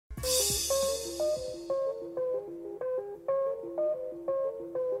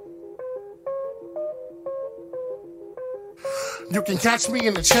You can catch me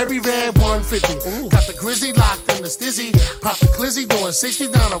in the cherry red 150. Ooh. Got the grizzly locked in the stizzy. Pop the glizzy doing 60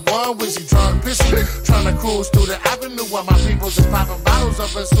 down a one wizzy. Drunk pissy. Trying to cruise through the avenue while my peoples is popping bottles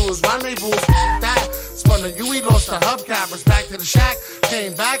up in stools. Rendezvous. That. Spun the UE, lost the hubcappers. Back to the shack.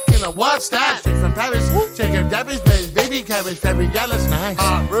 Came back in a what's that? Straight from Paris. Chicken dabbies, baby cabbage, very yellows. Nice.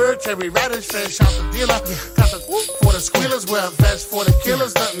 Bird, cherry radish, fresh out the dealer. Got the for the squealers, wear a vest for the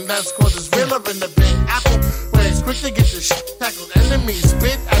killers. Nothing less cause it's realer in the Big Apple. Where it's quick to get the shit tackled. Enemies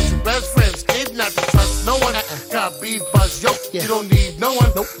spit at your best friends. Kid not to trust no one. Got beef buzz, yo, you don't need no one.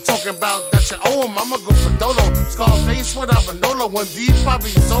 Talking about that you owe him, I'ma go for Dolo. Scarface without Manolo. One deep,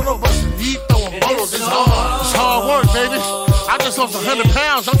 probably solo, but some deep throwing bolos. It's hard. It's hard work, baby. I just lost 100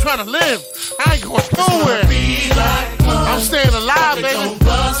 pounds. I'm trying to live. I ain't going nowhere. I'm staying alive, baby. Don't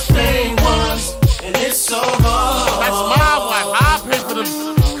bust thing once, and it's so hard. That's my wife. I pay for them.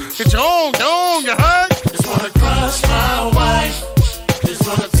 Get your own, you heard? Just wanna crush my wife. Just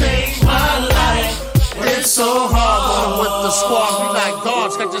wanna take my life. And it's so hard. Going with the squad, we like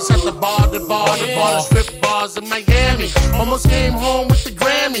dogs. Got just at the bar, the strip bars in Miami. Almost came home with the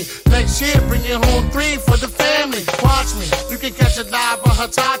Grammy. Next year, bringing home 3 for the family. Watch me, you can catch it live on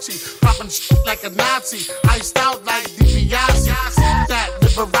Hitachi. Popping shit like a Nazi. Iced out like DiBiase. That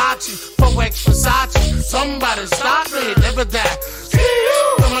Liberace, 4X Versace. Somebody stop me, never that.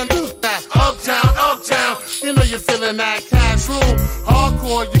 Come and do that. Uptown. You know you're feeling that cash rule.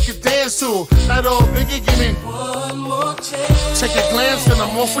 Hardcore, you can dance to. That old Biggie, give me one more chance. Take a glance and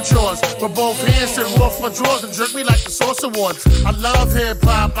I'm off with yours. With both hands and off my drawers and jerk me like the Source Awards. I love hip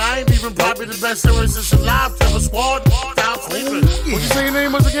hop. I ain't even probably the best lyricist alive. Trevor Squad, down sleeping. What you say your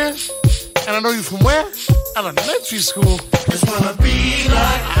name was again? And I know you from where? Elementary school. Just wanna be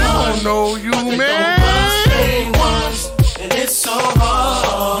like I don't know you, man. Don't once, and it's so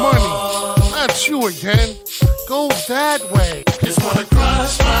hard. Money, not you again. Go that way. Just wanna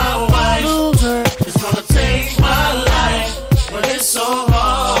crush my wife. Loser. Just wanna take my life, but it's so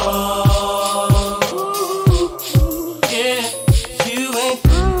hard. Yeah, you ain't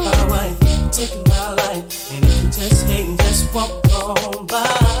my wife, taking my life. And if you just hating, just walk on by.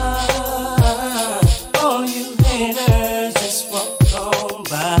 All you haters, just walk on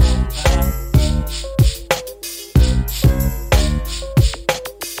by.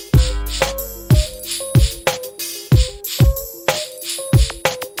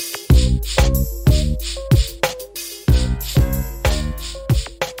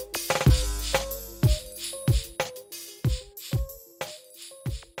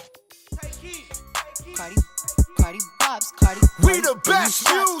 We the best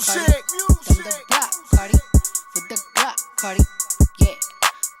music. From the block, Cardi. With the Glock, Cardi. Yeah,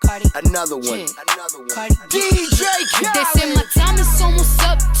 Cardi. Another one. Cardi. DJ Khaled. They say my time is almost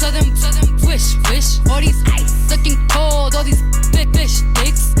up. Tell them wish. All these ice looking cold. All these big fish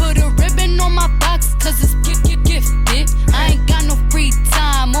dicks. Put a ribbon on my box, cause it's gifted. I ain't got no free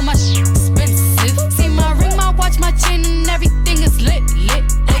time. All my shit expensive. See my ring, my watch, my chain, and everything is lit.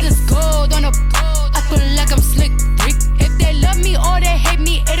 All this gold on a pole. I feel like I'm slick. If they love me or they hate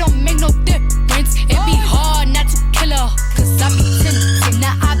me, it don't make no difference. It be hard not to kill her, cause I be tempted.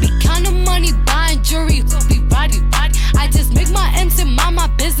 Now I be counting money, buying jewelry, be riding. I just make my M's and mind my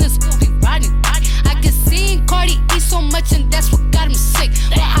business, be riding. I can see Cardi eat so much and that's what got him sick.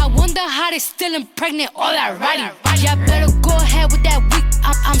 But I wonder how they still impregnate all that riding. Y'all better go ahead with that week.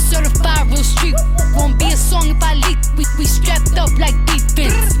 I'm certified real street. Won't be a song if I leak. We strapped up like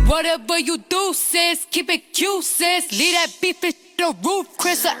defense. Whatever you do, sis, keep it cute, sis. Leave that beef in the roof,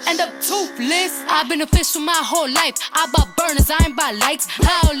 Chris, I end up toothless. I've been official my whole life. I bought burners, I ain't buy likes.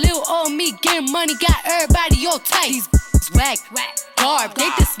 How little old me getting money got everybody all tight. These whack, garb. They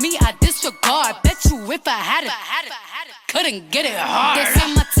diss me, I disregard. Bet you if I had it, couldn't get it hard. They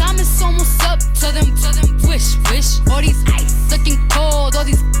say my time is almost up. Tell them wish. All these ice looking cold. All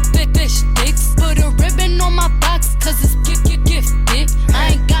these big fish dicks. Put a ribbon on my box, cause it's gifted.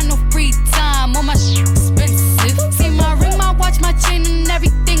 I ain't got no free time. All my shit expensive. See my ring, my watch, my chain, and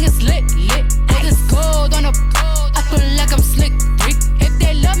everything is lit. All this gold on a pole. I feel like I'm slick. If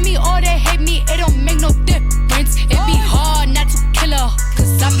they love me or they hate me, it don't make no difference. It be hard not to kill her,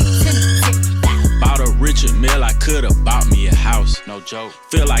 cause I be tempted. Bought a Richard Mill, I could've bought me a house. No joke.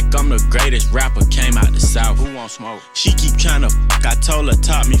 Feel like I'm the greatest rapper, came out the South. Who won't smoke? She keep tryna f, I told her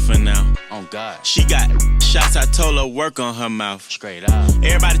top me for now. On God. She got shots, I told her work on her mouth. Straight up.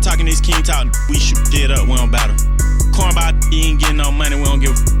 Everybody talking this king talk, we shoot it up, we don't battle. Cornball, you ain't getting no money, we don't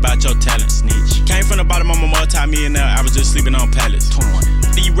give a about your talent. Snitch. Came from the bottom, I'm a multi-millionaire, I was just sleeping on pallets. 21.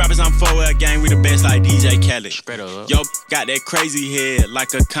 These rappers I'm for a gang, we the best like DJ Khaled. Yo, got that crazy head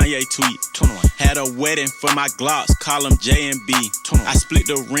like a Kanye tweet. 21. Had a wedding for my Glocks, call them J and B. 21. I split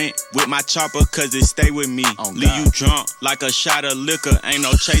the rent with my chopper cause it stay with me. Leave you drunk like a shot of liquor, ain't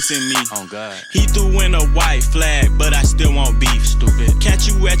no chasing me. He threw in a white flag, but I still want beef. Stupid. Catch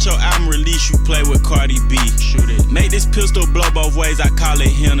you at your album release, you play with Cardi B. Shoot it. Make this pistol blow both ways, I call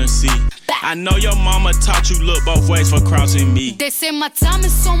it Hennessy. I know your mama taught you look both ways for crossing me. They say my time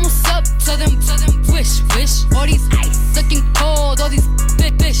is almost up. Tell them, wish. All these ice looking cold, all these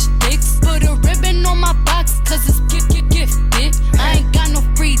bitch dicks. Put a ribbon on my box, cause it's gifted. I ain't got no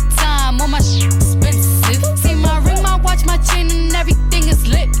free time, all my shit expensive. See my ring, my watch, my chain, and everything is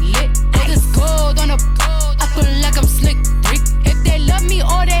lit. All this gold on a pole, I feel like I'm slick Rick. If they love me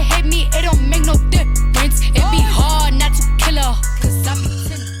or they hate me, it don't make no difference. It be hard not to kill her, cause I be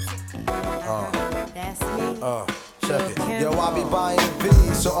That's me. Check it. Yo, I be buying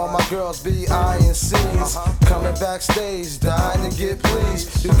V's, so all my girls be eyeing C's. Coming backstage, dying to get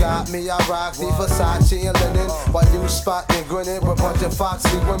pleased. You got me, I rock the Versace and linen. While you spotting, grinning with a bunch of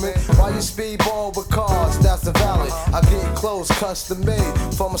foxy women. While you speedball with cars, that's the valid. I get clothes custom made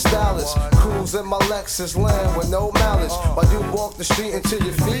from a stylist. Cruise in my Lexus land with no malice. While you walk the street until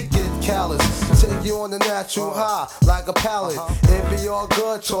your feet get callous. Take you on the natural high like a pallet. It be all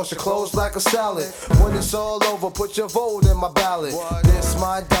good, toss your clothes like a salad. When it's all over, put your vote in my ballot. This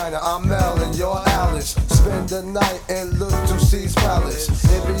my diner, I'm Mel and you're Alice. Spend the night in Little C's Palace.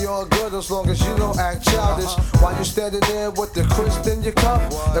 It be all good as long as you don't act childish. While you standing there with the crisp in your cup.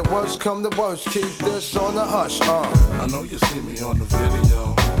 And worst come to worst, keep this on the hush. I know you see me on the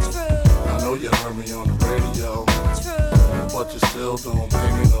video. I know you heard me on the radio. But you still don't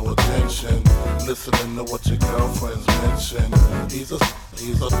pay me no attention. Listening to what your girlfriends mention. He's a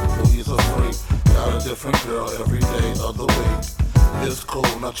freak. Got a different girl every day of the week. It's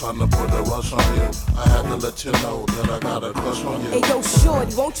cool, not trying to put a rush on you. I had to let you know that I got a crush on you. Hey yo,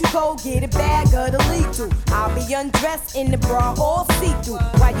 shorty, won't you go get a bag of the lethal? I'll be undressed in the bra, all see-through.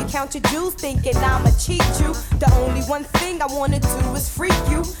 While you count your jewels, thinking I'ma cheat you. The only one thing I wanna do is freak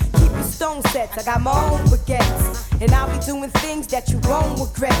you. Keep your stone sets, I got my own baguettes. And I'll be doing things that you won't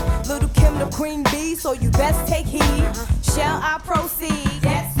regret. Little Kim the queen bee, so you best take heed. Shall I proceed?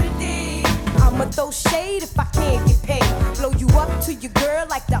 Yes, indeed. I'ma throw shade if I can't get paid. Blow you up to your girl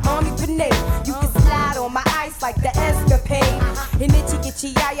like the army grenade. You can slide on my ice like the escapade. And itchy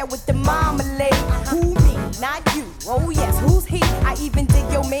yaya with the marmalade. Who me? Not you. Oh yes, who's he? I even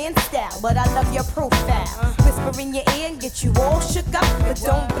dig your man style, but I love your profile. Whisper in your ear and get you all shook up, but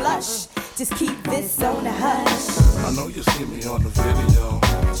don't blush. Just keep this on the hush. I know you see me on the video.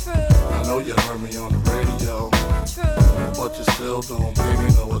 I know you heard me on the radio. But you still don't pay me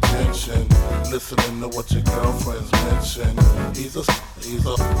no attention. Listening to what your girlfriends mention. He's a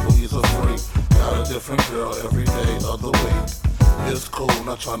freak. Got a different girl every day of the week. It's cool,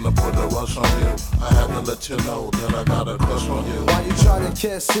 not trying to put a rush on you. I had to let you know that I got a crush on you. While you trying to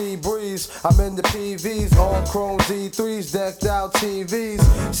catch sea breeze, I'm in the PVs, all chrome Z3s, decked out TVs,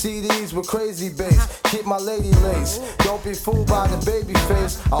 CDs with crazy bass. Keep my lady lace. Don't be fooled by the baby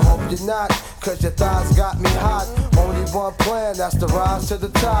face. I hope you're not, cause your thighs got me hot. Only one plan, that's the rise to the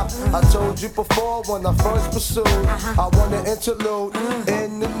top. I told you before when I first pursued, I want an interlude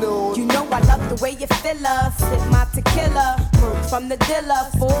in the nude. You know I love the way you feel us. Sip my tequila, work from the dealer,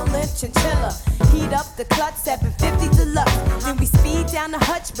 full length chinchilla. Heat up the clutch, 750 deluxe. Then we speed down the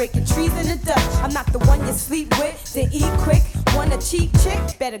hutch, breaking trees in the Dutch. I'm not the one you sleep with, then eat quick. Want a cheap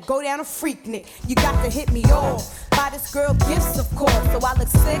chick? Better go down a freak nick. You got to hit me off. Buy this girl gifts, of course. So I look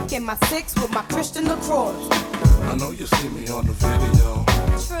sick in my six with my Christian LaCroix. I know you see me on the video.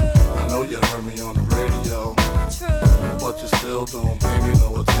 I know you heard me on the radio. But you still don't pay me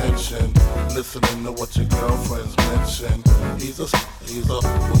no attention. Listening to what your girlfriends mention. He's a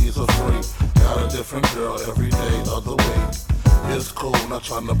freak. Got a different girl every day of the week. It's cool, not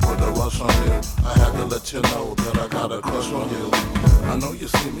trying to put a rush on you. I had to let you know that I got a crush on you. I know you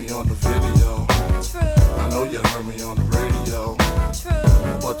see me on the video. I know you heard me on the radio.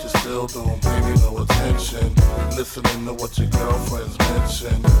 But you still don't pay me no attention. Listening to what your girlfriends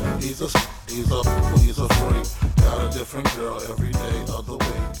mention. He's a freak. Got a different girl every day of the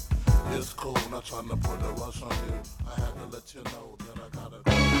week. It's cool, not trying to put a rush on you. I had to let you know that I got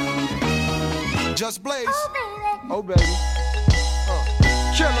a Just Blaze. Oh baby.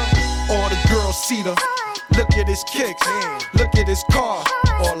 Killer. All the girls see the. Look at his kicks. Look at his car.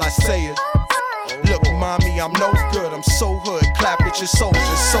 All I say is. Look, mommy, I'm no good. I'm so hood. Clap at your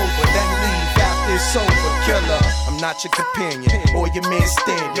soldiers sober, then leave after. it's over, killer. I'm not your companion or your man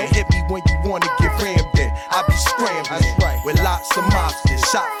standing. Hit me when you wanna get rammed in. I be scrambling with lots of mobsters,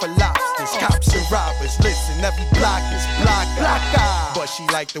 shot for lobsters, cops and robbers. Listen, every block is block. But she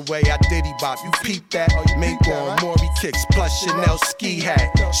like the way I diddy bop. You peep that? Mink on Maury kicks plus Chanel ski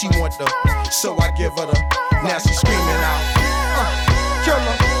hat. She want the, so I give her the. Now she screaming out,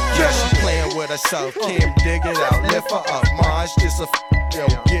 killer. Yeah, she playing with herself. Can't dig it out. Lift her up, ma. It's just a. Yo,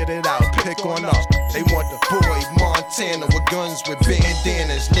 get it out, pick on up. They want the boy Montana with guns with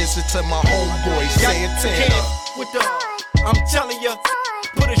bandanas. Listen to my homeboy Santana. With the, I'm telling ya,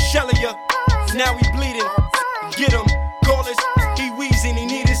 put a shell in ya. Now he bleeding. Get him, call us. He wheezing, he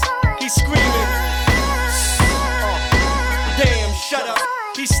need us. He screaming. Damn, shut up.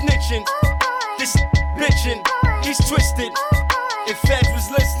 He snitching. This bitching. He's twisted. If Feds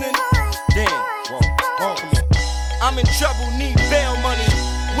was listening, damn. Whoa, come on. I'm in trouble, need bail money.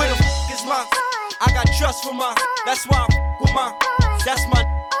 Where the f is my? I got trust for my. That's why I with my. That's my.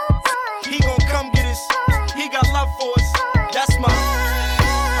 He gon' come get us. He got love for us. That's my.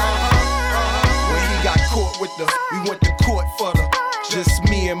 When he got caught with the, we went to court for the. Just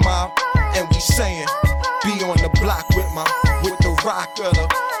me and my, and we saying, be on the block with the rock of the.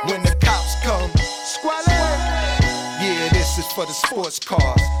 When the cops come, squad. Yeah, this is for the sports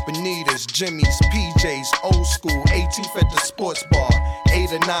cars. Bonitas, Jimmy's, PJs, old school, 18th at the sports bar.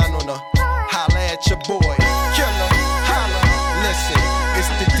 8 or 9 on the holla at your boy. Killer, holla, listen, it's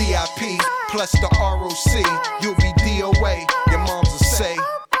the DIP plus the ROC. You'll be DOA, your moms will say.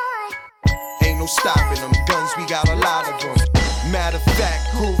 Ain't no stopping them, guns, we got a lot of them. Matter of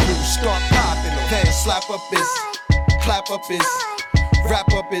fact, guru, start popping them. Then slap up his, clap up his,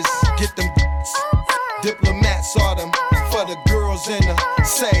 wrap up his, get them. Diplomats are them for the girls in the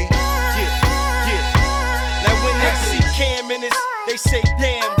say. Yeah. Now when they see Cam in this, they say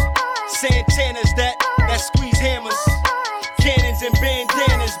damn. Santana's that squeeze hammers. Cannons and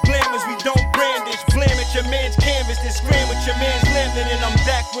bandanas, blammers, we don't brandish. Blam at your man's canvas, then scram with your man's lambda. And I'm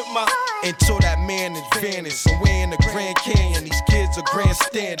back with my. Until that man is vanished, somewhere in the Grand Canyon, these kids are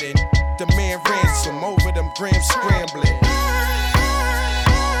grandstanding. The man ransom over them grams scrambling.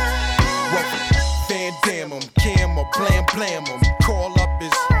 Van Dam 'em, Cam or blam 'em. Call up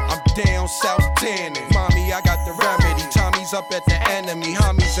is, I'm down south tanning. Mommy, I got the remedy. Tommy's up at the enemy.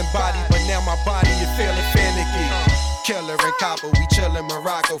 Homies and body, but now my body is feeling finicky. Killer and copper, we chillin'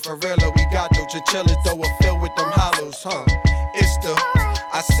 Morocco. For real, we got those chinchillas, though we're filled with them hollows, huh? It's the,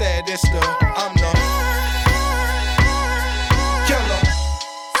 I said it's the, I'm the killer.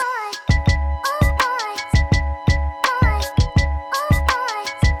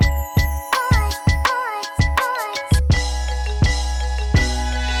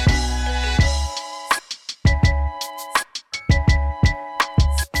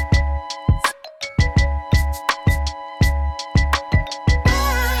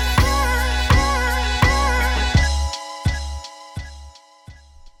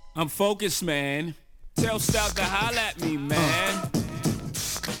 I'm focused, man. Tell Stout to holla at me, man.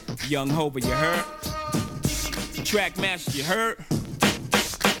 Young Hova, you heard? Track master, you heard?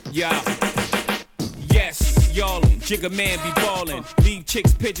 Yeah. Yes, y'allin', Jigga man be ballin'. Leave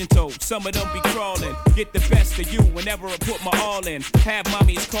chicks pigeon-toed, some of them be crawlin'. Get the best of you whenever I put my all in. Have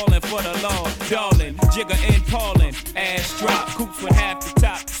mommies callin' for the law, darling. Jigga and Paulin', ass drop. Coops with half the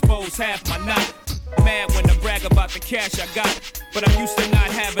top, expose half my knot. Mad when I brag about the cash I got, but I'm used to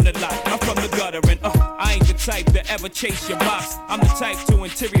not having a lot. I'm from the gutter and I ain't the type to ever chase your box. I'm the type to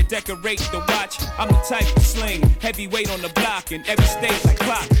interior decorate the watch. I'm the type to sling heavyweight on the block in every state like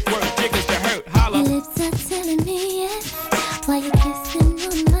clock. Word jiggers to hurt, holla. Your lips are telling me yes, while you're kissing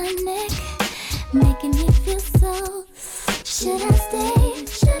on my neck, making me feel so. Should I stay?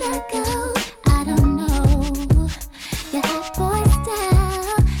 Should I go? I don't know. Your hot boy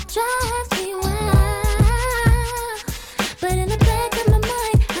style drives me wild, but in the back of my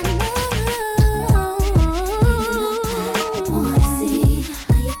mind, I know. Wanna see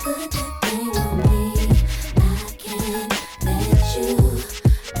how you put that thing on me? I can't let you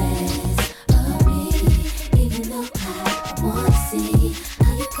mess up me, even though I wanna see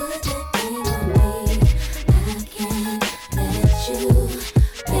how you put that thing on me. I can't let you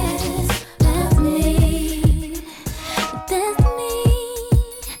mess up me. That's me,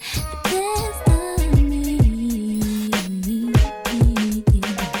 that's of me.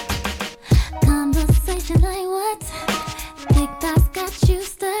 Conversation like what? Big thoughts got you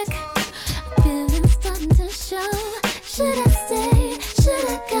stuck. Feelings starting to show. Should I stay? Should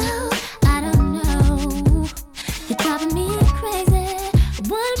I go? I don't know. You're driving me crazy. I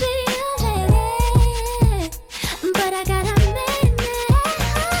wanna be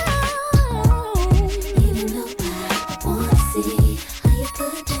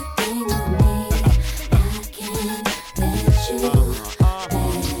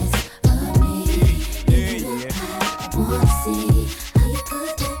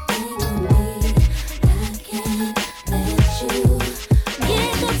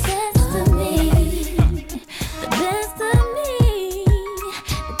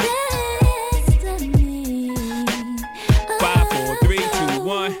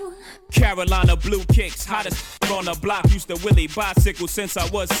Carolina blue kicks, hottest on the block. Used to Willie bicycle since I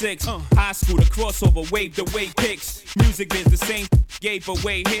was 6. High school, the crossover, waved away kicks. Music is the same, gave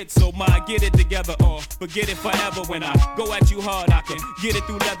away hits. So my get it together or forget it forever. When I go at you hard, I can get it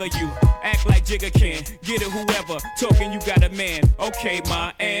through leather. You act like Jigga can, get it whoever. Talking you got a man, okay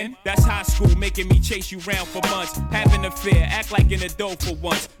ma, and that's high school, making me chase you round for months. Having a fear, act like an adult for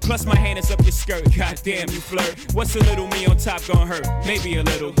once. Plus my hand is up your skirt, goddamn you flirt. What's a little me on top gonna hurt? Maybe a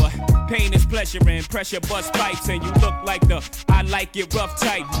little, but pain is pleasure and pressure bust pipes. And you look like the I like it rough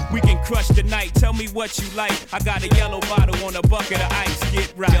type. We can crush the night, tell me what you like. I got a yellow bottle on a bucket of ice,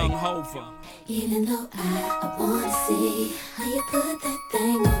 get right. Young Hova. Even though I wanna see how you put that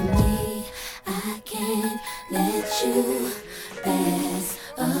thing on me, I can't let you pass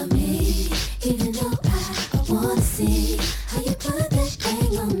on me. Even though I wanna see how you put that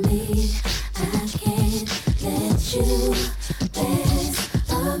thing on me, I can't let you pass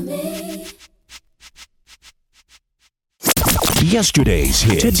on me. Yesterday's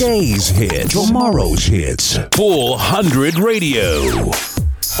hits, today's hits, tomorrow's hits. Full 100 Radio.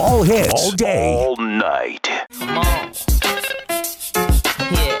 All hits, all day, all night. Come on.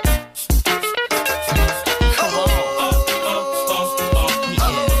 Yeah. Come on.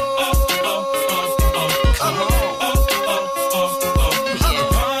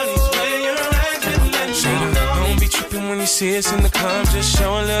 Don't be tripping when you see us in the club. Just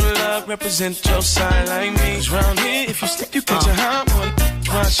show a little love, represent your side like me. 'Cause round here, if you slip, you catch a hot one.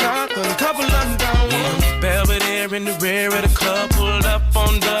 One shotgun, couple of them down one. Belvedere in the rear of the club, pulled up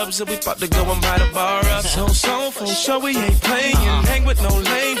on dubs, and we about to go and buy the bar up. So for sure we ain't playing. Hang with no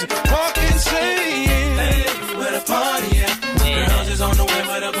lames, walk insane. Hey, where the party at? Girls is on the way,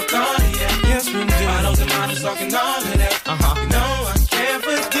 where the Bacardi at? Yes, we do. Bottles and models talking all of that. You know I can't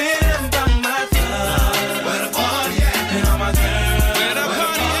forget about my love. Where the party at? And all my girls. Where the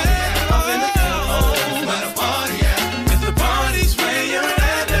party at? Up in the club. Where the party at? If the party's where you're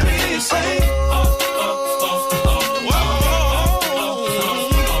at, let me say.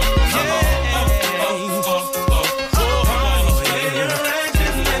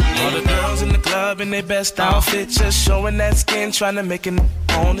 In their best outfit, just showing that skin, trying to make it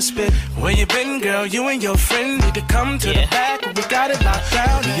on the spit. Where you been, girl? You and your friend need to come to the back. We got it locked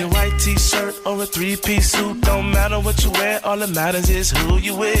down. Be a white t-shirt or a three-piece suit, don't matter what you wear. All that matters is who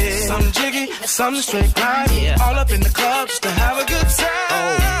you with. Some jiggy, some straight grind. All up in the club just to have a good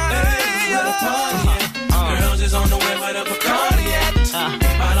time. Hey, where the party at? Girls is on the way, where the Bacardi at?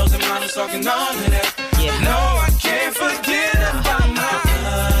 Bottles and models talking all of that. No, I can't forget about my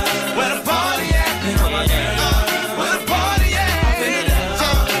love. Where the party at? Where the party at?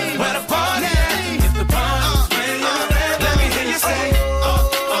 Where the party at? If the party's where you're at, let me hear you say.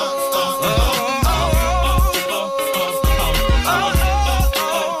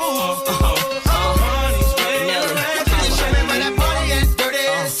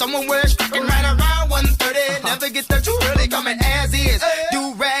 Someone wears fucking right around 1:30. Never get the truth really coming as is.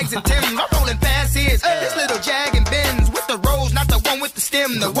 Do rags and Timbs, I'm rolling past his. This little Jag and Benz with the rose, not the one with the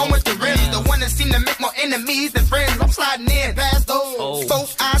stem, the one with the rims, the one that seem to make more enemies than friends. I'm sliding in past those,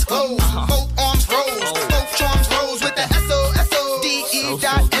 both eyes closed, both arms rose, both charms rose with the S-O-S-O-D-E.F.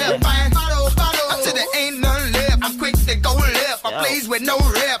 I ain't bottle, until there ain't none left. I'm quick to go left, I plays with no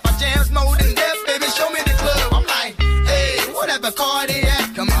rep. I jams more than death, baby, show me the club. I'm like, hey, whatever car they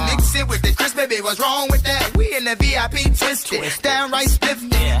at, come and mix it with the Chris, baby, what's wrong with that? We in the VIP twisted, downright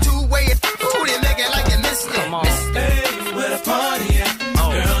spiffed, two-way, ooh, they make it like you missed it. Hey, where the party at?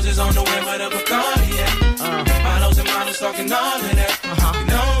 Girls is on the way, where the Bacardi at? Bottles and models talking all of that. You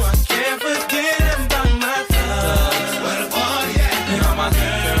know I can't forget about my love. Where the party at? And all my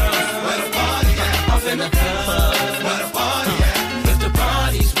girls. Where the party at? Off in the club. Where the party at? If the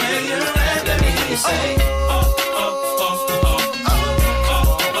party's where you're at, let me hear you say.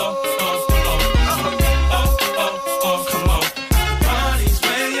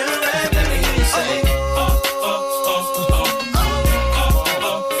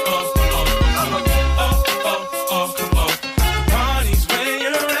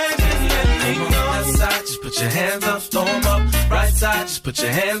 Just put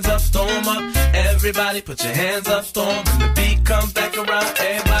your hands up, throw 'em up. Everybody put your hands up, throw 'em. When the beat comes back around,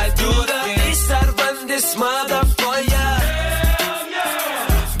 everybody do the east side run this mother for ya. Hell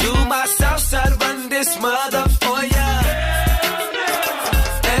yeah. Do my south side run this mother for ya. Hell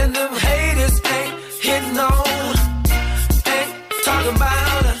yeah. And them haters ain't hitting on, ain't talking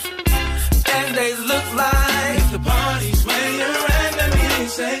about her. And they look like if the party's where you're at, let me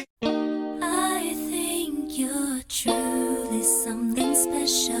say. I think you're truly something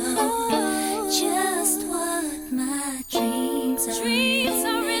special. Just what my dreams are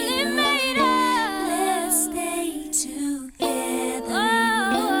really made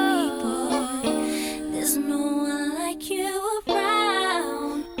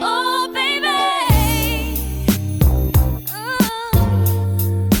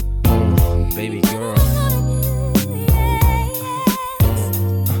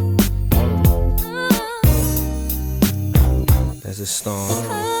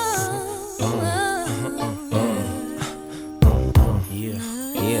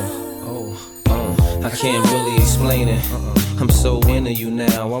I can't really explain it. I'm so into you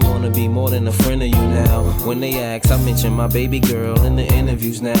now. I wanna be more than a friend of you now. When they ask, I mention my baby girl in the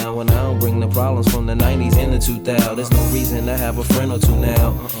interviews now. And I don't bring the problems from the 90s into 2000. There's no reason to have a friend or two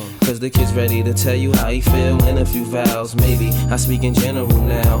now. Cause the kid's ready to tell you how he feel in a few vows. Maybe I speak in general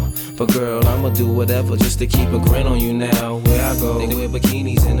now. But girl, I'ma do whatever just to keep a grin on you now. Where I go, they wear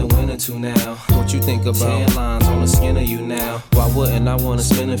bikinis in the winter too now. What you think about tan lines on the skin of you now? Why wouldn't I wanna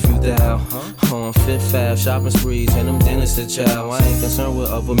spend a few thou on Fifth Ave shopping sprees and them dinners to chow? I ain't concerned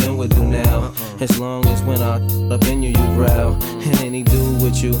what other men would do now. As long as when I up in you, you growl. And any dude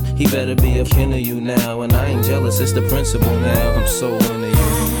with you, he better be a kin of you now. And I ain't jealous, it's the principle now. I'm so into you.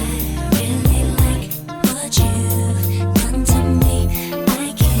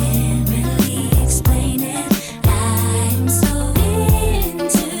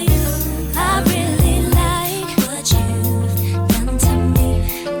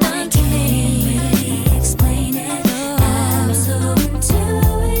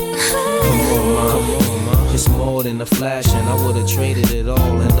 In the flashing, I would've traded it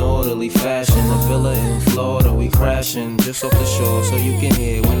all in orderly fashion. A villa in Florida, we crashing just off the shore, so you can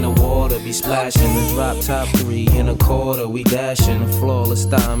hear when the water be splashing. The drop top 3 in a quarter, we dashing. The flawless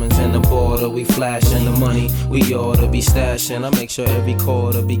diamonds in the border, we flashing. The money we oughta be stashing. I make sure every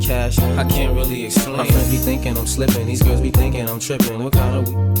quarter be cashing. I can't really explain. My friends be thinking I'm slipping, these girls be thinking I'm tripping. What kind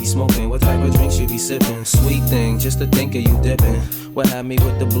of weed be smoking? What type of drinks you be sipping? Sweet thing, just to think of you dipping. What had me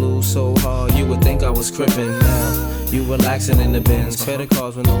with the blues so hard, you would think I was crippin'. Now you relaxing in the bins, credit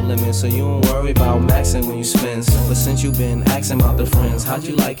cards with no limits, so you don't worry about maxing when you spend. But since you been asking about the friends, how'd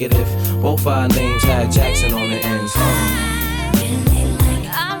you like it if both our names had Jackson on the ends?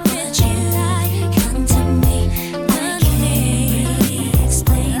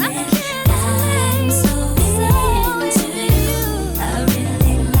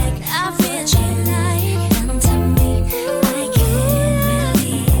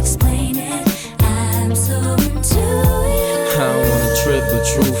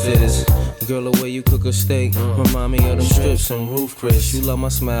 Truth is, girl, the way you cook a steak remind me of them strips and roof Chris. You love my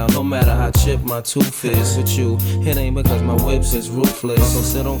smile, no matter how chipped my tooth is. With you, it ain't because my whips is ruthless. So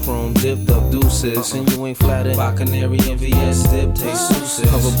sit on chrome, dipped up deuces. And you ain't flattered by Canary and VS dip, taste souses.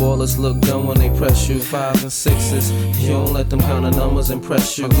 Cover ballers look dumb when they press you. 5s and 6s, you don't let them kind of numbers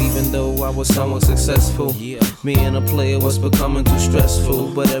impress you. Even though I was somewhat successful, me and a player was becoming too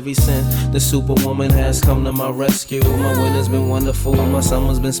stressful. But ever since the superwoman has come to my rescue, my winter's been wonderful, my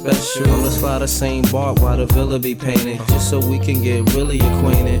summer's been special. Let's fly the same bark while the villa be painted, just so we can get really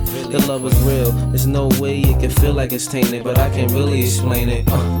acquainted. The love is real, there's no way it can feel like it's tainted, but I can't really explain it.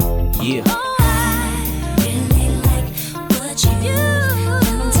 Yeah.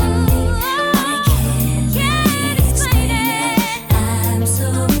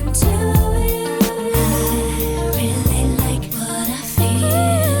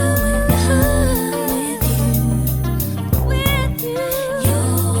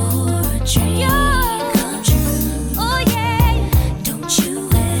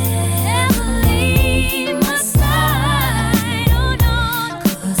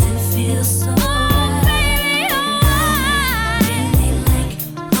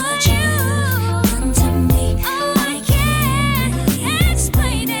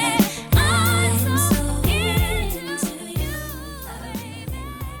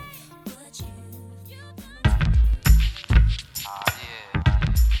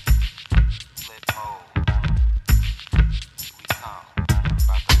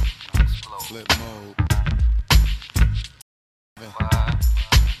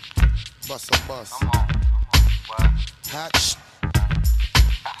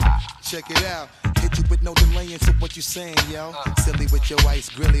 Check it out. Hit you with no delay into what you saying, yo. Silly with your ice,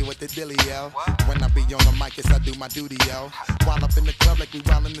 grilly with the dilly, yo. When I be on the mic, yes, I do my duty, yo. While up in the club like we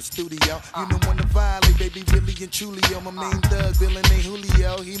while in the studio. You don't wanna violate, baby, really and truly, yo. My main thug, villain ain't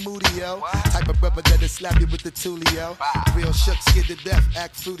Julio, he moody, yo. Type of brother that'll slap you with the tulio. Real shook, scared to death,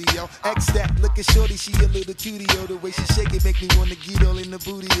 act fruity, yo. X that, look at shorty, she a little cutie, yo. The way she shake it make me wanna get all in the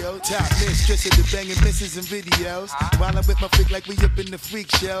booty, yo. Top mistress of the banging misses and videos. While I'm with my freak like we up in the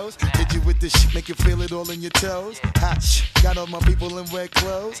freak shows. Hit you with this shit, make you feel it all in your toes. Hot got all my people in red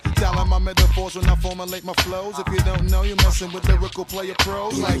clothes. Telling my metaphors when I formulate my flows. If you don't know, you're messing with lyrical player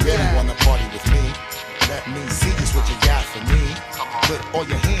pros. Do like you really that. wanna party with me? Let me see just what you got for me. Put all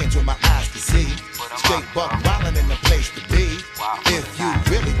your hands where my eyes can see. Straight buck wildin' in the place to be. If you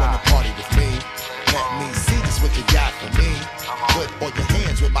really wanna party with me, let me see just what you got for me. Put all your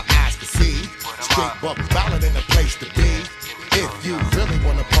hands where my eyes can see. Straight buck wildin' in the place to be. If you really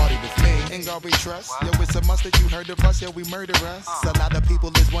wanna party with me, ain't gonna be trust. Yo, it's a must that you heard of us, yo, we murder us. A lot of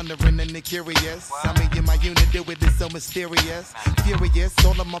people is wondering and they curious. I mean, in my unit do it is so mysterious. Furious,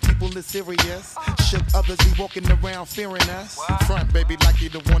 all of my people is serious. Shook others be walking around fearing us. Front, baby, like you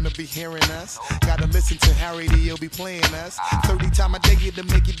don't wanna be hearing us. Gotta listen to Harry, he'll be playing us. 30 times a day to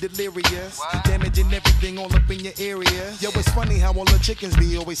make you delirious. Damaging everything all up in your area. Yo, it's funny how all the chickens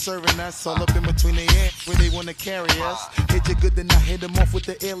be always serving us. All up in between their hands where they wanna carry us. Hit you good, then I hit them off with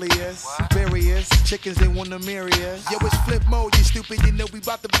the alias. Various chickens, they wanna marry us. Yo, it's flip mode, you stupid, you know we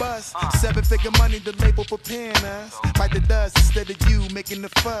bout to bust. 7-figure money, the label preparing us. Bite the dust instead of you making the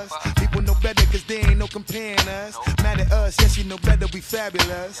fuss. People know better cause they ain't no comparing us. Mad at us, yes you know better, we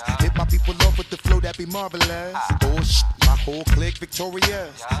fabulous. Hit my people off with the flow, that be marvelous. Oh shit, my whole clique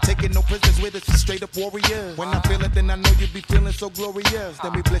victorious. Taking no prisoners with us, straight up warriors. When I feel it, then I know you be feeling so glorious.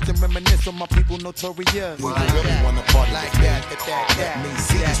 Then we blitz and reminisce on my people notorious. Well, you really wanna party like that, let me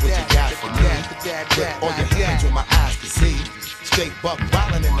see just what you got for me. Put all your hands where my eyes can see. Straight buck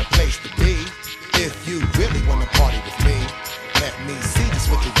wildin' in the place to be. If you really wanna party with me, let me see just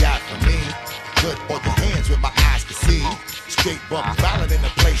what you got for me. Put all your hands where my eyes can see. Straight buck wildin' in the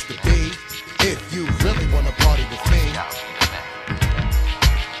place to be. If you really wanna party with me.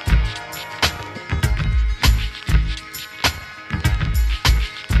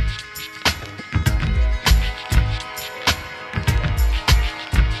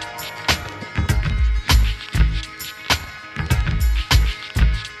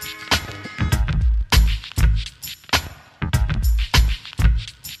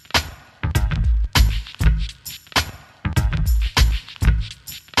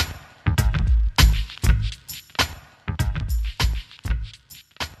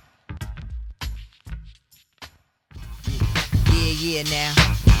 Yeah, now.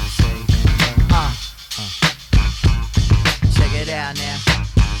 Check it out now.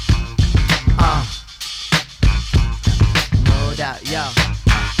 No doubt, yo.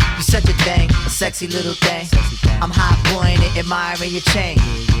 You such a thing, a sexy little thing. I'm hot boying it, admiring your chain.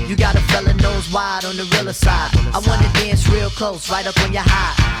 You got a fella nose wide on the realer side. I wanna dance real close, right up on your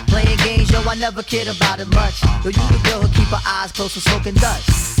high. Playing games, yo, I never cared about it much. Yo, you the girl who keep her eyes closed for smoking dust.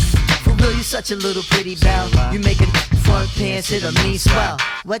 For real, you such a little pretty belle. You making front pants hit a mean swell.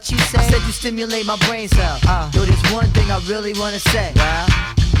 What you say? I said you stimulate my brain cell. Yo, there's one thing I really wanna say. Well,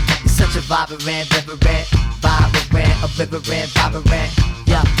 you're such a vibrant, vibrant, vibrant, a vibrant, vibrant.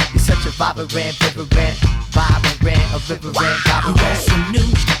 Yeah, you're such a vibrant, vibrant, vibrant, a vibrant, vibrant. You want some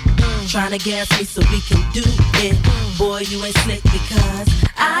new trying to gas me so we can do it. Boy, you ain't slick because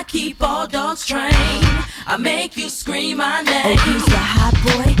I keep all dogs trained. I make you scream my name. Oh, he's a hot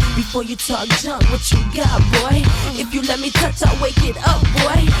boy. Before you talk junk, what you got, boy? If you let me touch, I'll wake it up,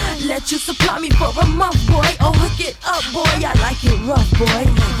 boy. Let you supply me for a month, boy. Oh, hook it up, boy. I like it rough, boy.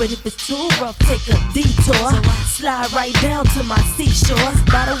 But if it's too rough, take a detour. Slide right down to my seashore.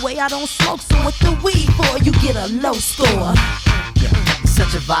 By the way, I don't smoke, so what the weed for? You get a low score.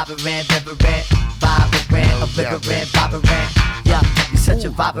 Such a vibrant, vibrant, vibrant, a vibrant, vibrant. Yeah, you're such a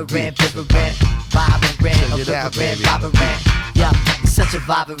vibrant, vibrant, vibrant, a vibrant, vibrant. Yeah, you're such a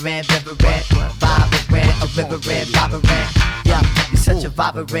vibrant, vibrant, vibrant, a vibrant, vibrant. Yeah, you're such a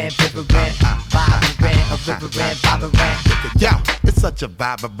vibrant, vibrant, vibrant, a vibrant, vibrant. Yo, it's such a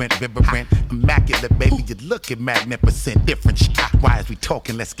vibrant, vibrant, immaculate, baby. You're looking magnificent, different shit. Why is we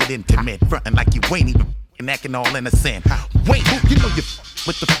talking? Let's get intimate. Frontin' like you ain't even acting all innocent. Wait, you know you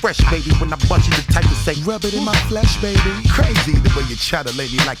with the fresh, baby. When I bust you, the type to say, rub it in my flesh, baby. Crazy the way you try to lay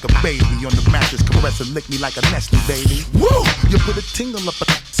me like a baby on the mattress, caress and lick me like a Nestle, baby. Woo! You put a tingle up a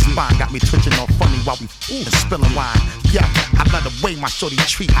spine, got me twitching all funny while we and spilling wine. Yeah, I love the way my shorty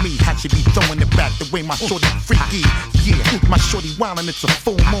treat me. Had she be throwing it back the way my shorty freaky. Yeah, my shorty wildin', it's a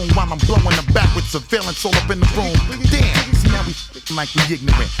full moon while I'm blowing her back with surveillance all up in the room. Damn, see now we like we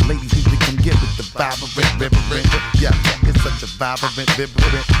ignorant. Ladies need to come get with the vibrant, vibrant. Yeah, it's such a vibrant, vibrant,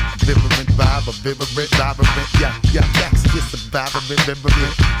 vibe, a vibrant, yeah, it's a vibrant, vibrant,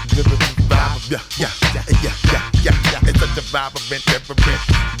 yeah,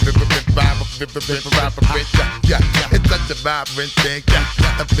 it's such a vibrant, yeah, it's such a vibrant thing,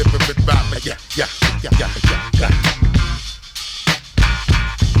 yeah, a vibrant vibe, yeah.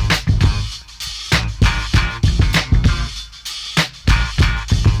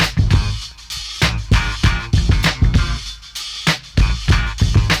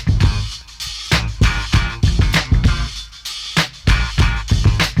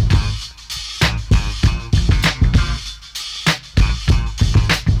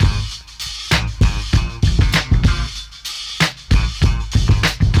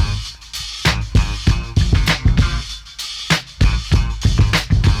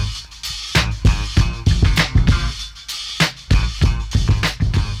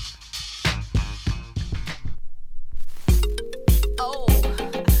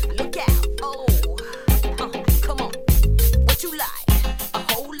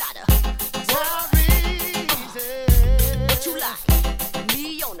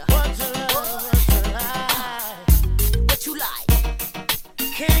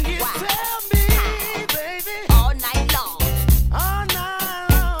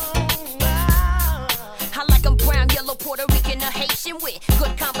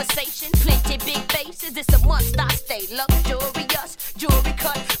 conversation, plenty big faces. It's a must I stay luxurious, jewelry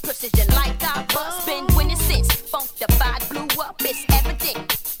cut, precision like I bust. Been winning since Funkified blew up. It's evident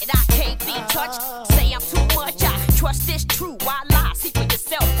that I can't be touched. Say I'm too much, I trust this true. Why lie? See for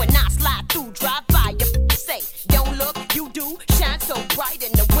yourself when I slide through. Drive by, you say, don't look, you do. Shine so bright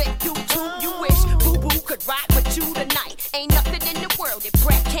in the whip, you too. You wish Boo Boo could ride with you tonight. Ain't nothing in the world that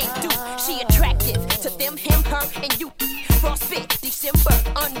Brett can't do. She attractive to them, him, her, and you. Frostbit, December,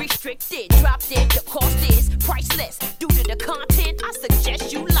 unrestricted. Drop dead, the cost is priceless. Due to the content, I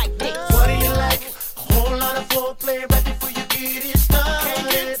suggest you like this. What do you like? A whole lot of foreplay right before you get it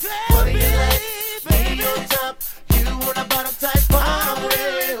started. What do you like? Be on top. You want a bottom type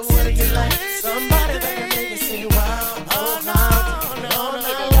party. What do you like? Somebody that can make it say wow. Oh no, all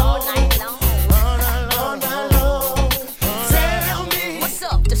night long. Tell me what's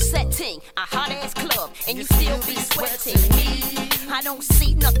up, the setting, a hot ass club, and you still be sweating me. I don't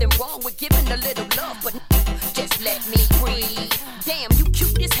see nothing wrong with giving a little love, but just let me breathe. Damn, you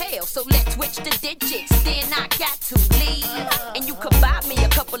cute as hell, so let's switch the digits. Then I got to leave, and you could buy me a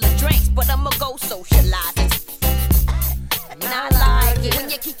couple of drinks, but I'ma go socializing. And I like it when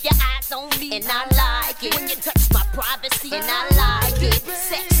you keep your eyes on me, and I like it when you touch my privacy, and I like it.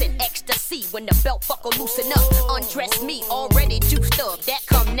 Sex and ecstasy when the belt buckle loosen up. Undress me, already juiced up. That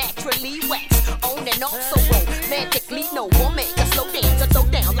come naturally wax on and off so romantically. No woman can slow dance or throw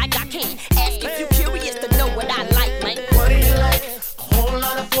down like I can. Ask if you curious to know what I like, man. What do you like? A whole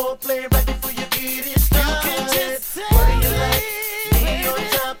lot of foreplay right before you get it started. What do you like? Be on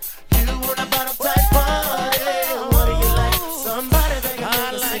top. You want a bottom type party. What do you like? Somebody that can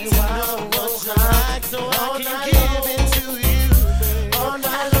make it say wow. What you like? So I can give it to you all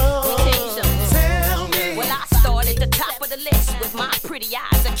night long. Tell me. Well, I start at the top of the list with my pretty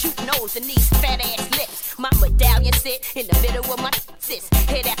eyes, a cute nose, and these fat ass lips. My medallion sit in the middle of my sis.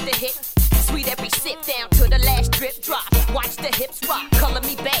 Hit after hit. Sweet every sip down to the last drip drop. Watch the hips rock, color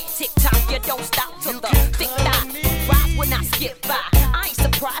me bad. Tick tock, you don't stop till the thick thigh. Rock when I skip by. I ain't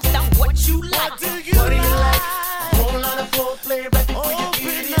surprised, I'm what you like. What do you like? A whole lot of foreplay right before you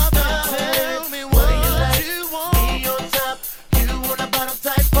get it started. What do you like? Be on top. You want a bottom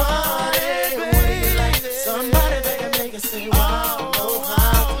type party. What do you like? Somebody that can make it say wow.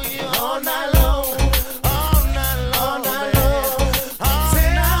 All night long. All night long.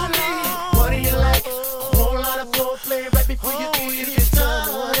 Tell me, what do you like? A whole lot of foreplay right before you get it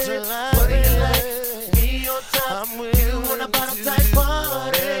started. What do you like? Be on top. You want a bottom type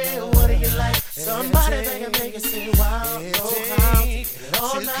party. What do you like? Somebody that can make it say wow.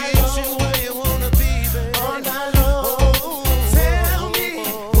 All night long. Where you wanna be, baby. All night long. Tell me,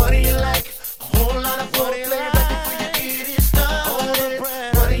 what do you like? A whole lot of foreplay right before you get it started.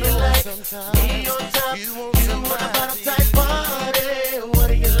 What do you like? Be on top. You want a bottom type party. What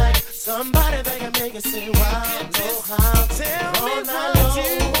do you like? Somebody that can make it say wow. Tell me what you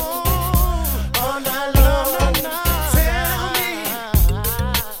want. All night long. Tell me.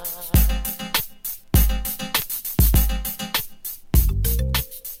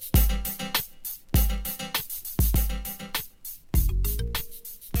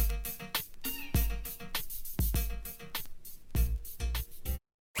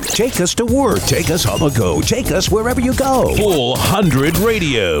 Take us to work. Take us on the go. Take us wherever you go. Full 100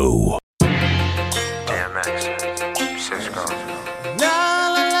 Radio. AMAYSS, Cisco.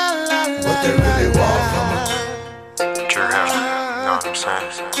 What they really want from us. True hell, you know what I'm saying?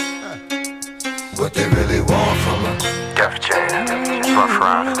 What they really want from us. Def Jam, Rough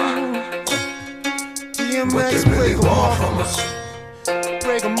Riders. What they really want from us.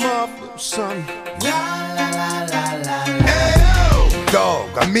 Break them up, son. Dog,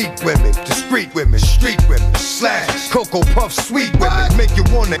 I meet women, discreet women, street women, slash, Cocoa Puff, sweet women, make you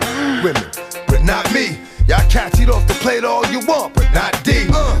wanna women, but not me. Y'all catch it off the plate all you want, but not D.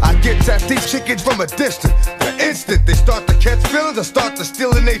 I get at these chickens from a distance. The instant they start to catch feelings, I start to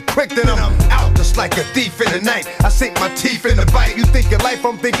steal and they quick, then I'm out just like a thief in the night. I sink my teeth in the bite. You think your life,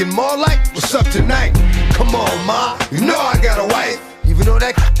 I'm thinking more like, what's up tonight? Come on, ma, you know I got a wife. Even though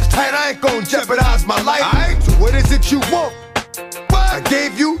that is tight, I ain't gonna jeopardize my life. So what is it you want? I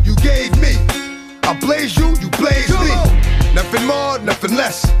gave you, you gave me. I blaze you, you blaze me. Nothing more, nothing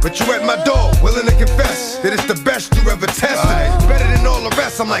less. But you at my door, willing to confess that it's the best you ever tested. Better than all the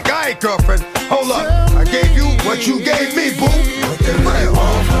rest. I'm like, alright, girlfriend, hold up. I gave you what you gave me, boo. What they really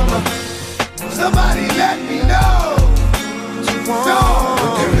want from us? Somebody let me know.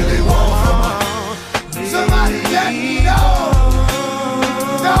 What they really want from us? Somebody let me know.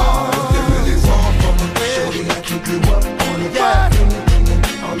 What they really want from us? Shorty, I keep you up on the ride.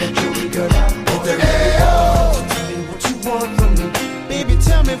 On the jewelry, girl, I'm on the radio. Tell me what you want from me. Baby,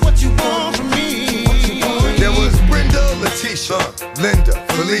 tell me what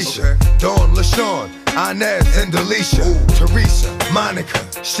Inez and Delisha, Teresa, Monica,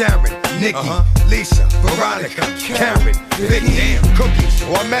 Sharon, Nikki, Lisa, Veronica, Karen, Vicky, Cookies.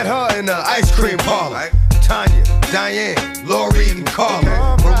 Oh, I met her in the ice cream parlor. Tanya, Diane, Lori and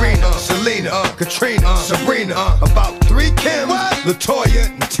Carla, Marina, Selena, Katrina, Sabrina, about 3 Kim, Latoya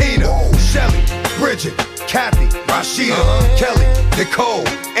and Tina, Shelly, Bridget, Kathy, Rashida, Kelly, Nicole,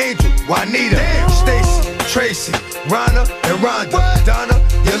 Angel, Juanita, Stacy, Tracy, Rhonda and Rhonda, Donna,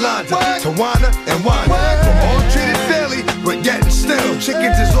 Yolanda, Tawana and Wanda. We're all treated fairly, but yet still,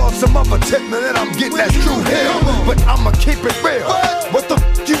 chickens is off some other tip, man, that I'm getting that true hill. But I'ma keep it real. What the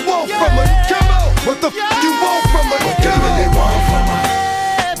f you want from her? Come on. What the f you want from her? What they really want from her?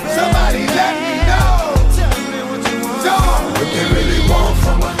 Somebody let me know. Dog, what they really want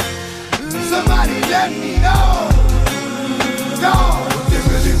from her? Somebody let me know. Dog, what they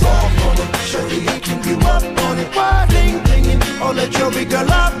really want from her? Shorty, I keep you up on it. Bling, blingin' on the trophy,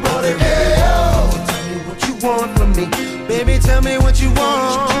 girl, up on it. Hey, yo, tell me what you want from me. Baby, tell me what you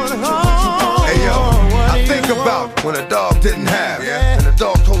want. Hey, yo, I think about when a dog didn't have, and the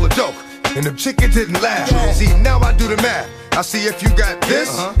dog told a joke, and the chicken didn't laugh. See, now I do the math. I see if you got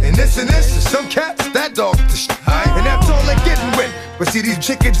this, and this, and some cats, that dog the shit. And that's all they're getting with. But see, these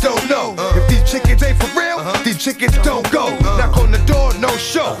chickens don't know. If these chickens ain't for real, these chickens don't go. Knock on the door, no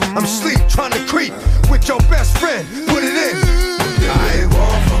show. I'm asleep, trying to creep with your best friend. Put it in. I ain't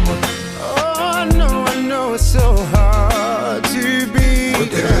want from her. Oh, I know it's so hard to be. What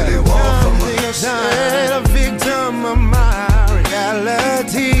they really want from her? A victim of my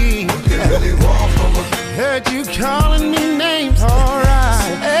reality. What they really want from her? Heard you calling me names,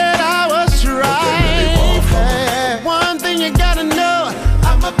 alright, and I was right. One thing you gotta know,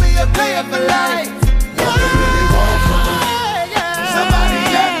 I'ma be a player for life. What they really want from her? Somebody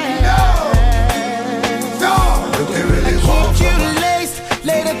let me know. Dog, what they really want from her? You laced,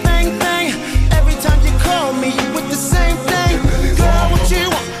 lady thing. Every time you call me, you with the same thing. Girl, what you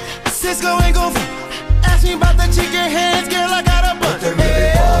want? Cisco ain't gon' ask me about the chicken heads, girl, I got a bunch.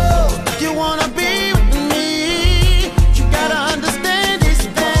 You wanna be with me? You gotta understand these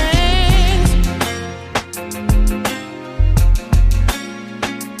things.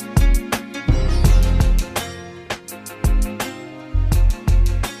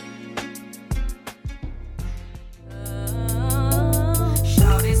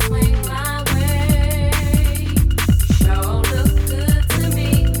 Shorty swing my way. Sure look good to me.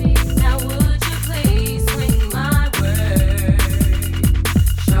 Now would you please swing my way?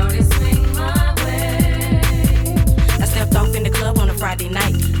 Shorty swing my way. I stepped off in the club on a Friday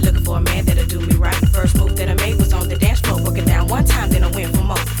night, looking for a man that'll do me right. First move that I made was on the dance floor, broke it down one time, then I went for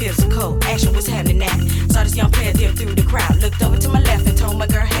more. Physical action was happening now. Saw this young player dip through the crowd, looked over to my left and told my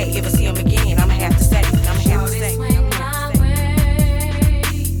girl, hey, if I see him again, I'ma have to say. Shorty swing my way.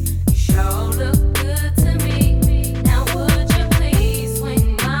 Sure look good to me. Now would you please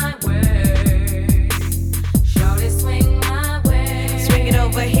swing my way? Shorty swing my way. Swing it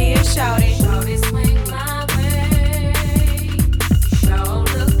over here, shorty. Shorty swing my way. Sure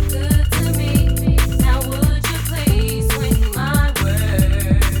look good to me. Now would you please swing my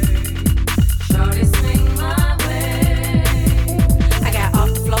way? Shorty swing my way. I got off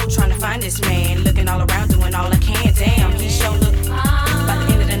the floor trying to find this man, looking all around, doing all I can. Damn, he sure look. By the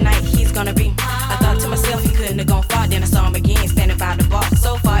end of the night, he's gonna be. I thought to myself he couldn't have gone far. Then I saw him again, standing by the bar.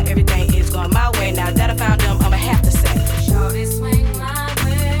 So far, everything is going my way. Now that I found him, I'ma have to say, Shorty swing my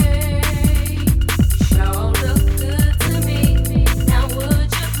way. Sure look good to me. Now would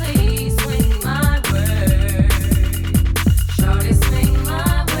you please swing my way? Shorty swing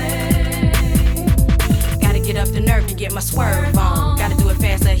my way. gotta get up the nerve to get my swerve on. Gotta do it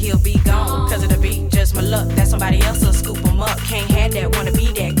fast or he'll be gone. Cause of the beat, just my luck. That somebody else will scoop him up. Can't have that, wanna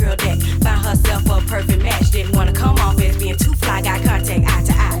be that girl that found herself a perfect match. Didn't wanna come off as being too fly. Got contact eye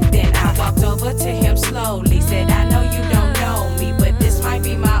to eye. Then I walked over to him slowly. Said, I know you don't know me, but this might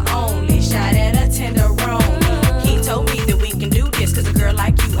be my only shot at a tenderoni. He told me that we can do this, cause a girl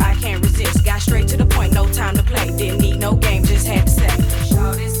like you I can't resist. Got straight to the point, no time to play. Didn't need no game, just had to say,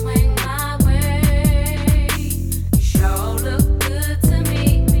 Shorty swing my way. Sure look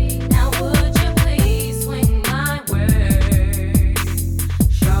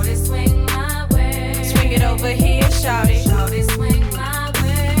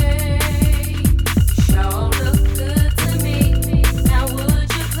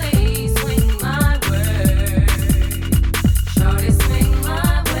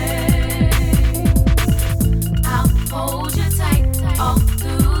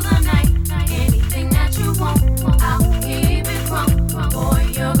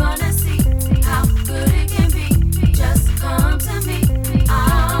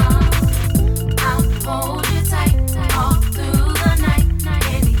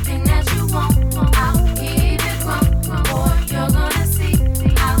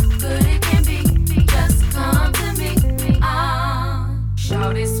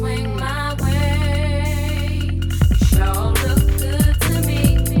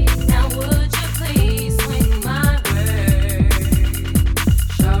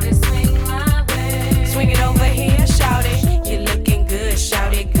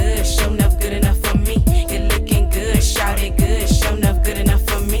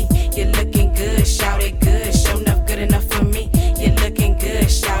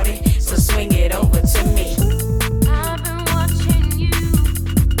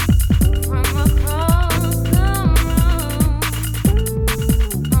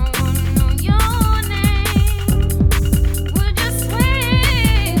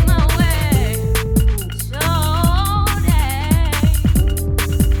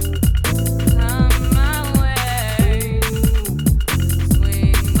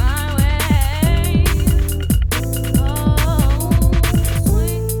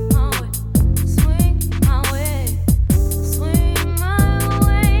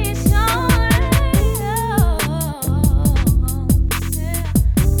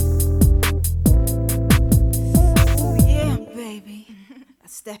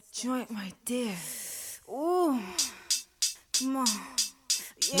that joint right there. Ooh, come on.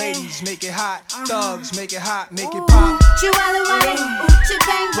 Yeah. Ladies, make it hot. Thugs, make it hot. Make it pop. Chihuahua wale, ooh, chi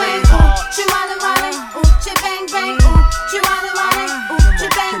bang bang, ooh, chihuahua wale, ooh, chi bang bang, ooh, chihuahua wale, ooh, chi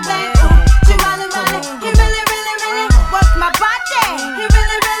bang bang, ooh, chihuahua wale. He really, really, really worked my body. He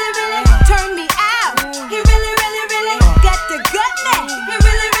really, really, really turned me out. He really, really, really got the goodness. He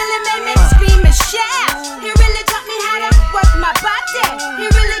really, really made me scream and shout. He really taught me how to work my body. He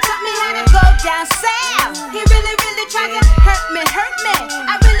really taught me how to go down south. He really, really tried to hurt me, hurt me.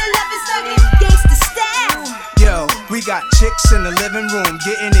 I really love his thuggin' gangsta style. Yo, we got chicks in the living room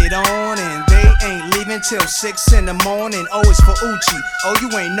getting it on, and they ain't leaving till 6 in the morning. Oh, it's for Uchi. Oh, you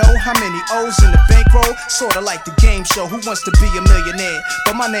ain't know how many O's in the bankroll? Sorta like the game show, Who Wants to Be a Millionaire?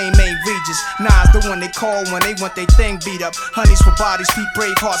 But my name ain't Regis. Nas the one they call when they want they thing beat up. Honeys for bodies, feet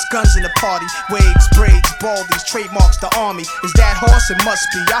brave hearts, guns in the party. Waves, braids, baldies, trademarks the army. Is that horse? It must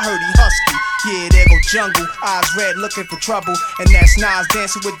be. I heard he husky. Yeah, there go Jungle, eyes red looking for trouble. And that's Nas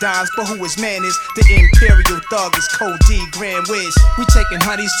dancing with dimes, but who his man is? The Imperial Thug is Code D, Grand Wiz. We taking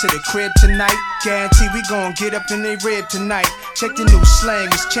honeys to the crib tonight. Guarantee we gon' get up in they rib tonight. Check the new slang,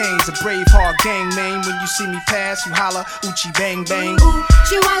 it's changed. A brave heart gang name. When you see me pass, you holla, Uchi bang bang. Ooh,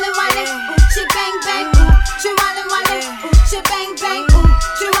 chihuahua wale, ooh, chi bang bang, ooh, chihuahua wale, ooh, chi bang bang, ooh,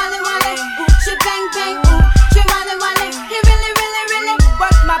 chihuahua wale, ooh, chi bang bang, ooh, chihuahua wale. He really, really, really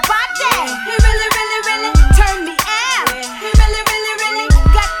worked my body. He really, really, really turned me out. He really, really, really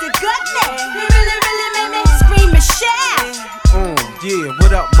got the goodness. He really, really made me scream and shout. Yeah,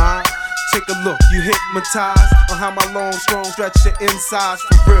 what up, ma? Take a look, you hypnotized on how my long, strong stretch your insides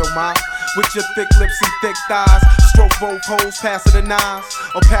for real, ma. With your thick lips and thick thighs, stroke both holes, pass it the knives,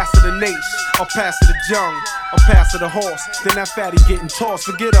 or pass it the nation, or pass it the jung, or pass it the horse. Then that fatty getting tossed.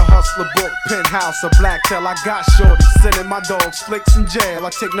 Forget a hustler book, penthouse, or black tail. I got shorty sending my dogs flicks in jail.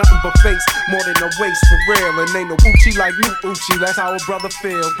 I take nothing but face, more than a waist for real. And ain't no Uchi like new Uchi, that's how a brother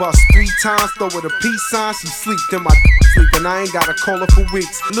feel. Bust 3 times, throw with a peace sign, she sleep, then my sleep, and I ain't gotta call her for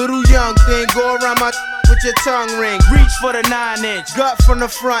weeks. Little young thing, go around my with your tongue ring. Reach for the 9-inch, gut from the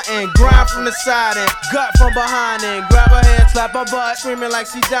front end, grind from the side end, gut from behind end. Grab her head, slap her butt, screaming like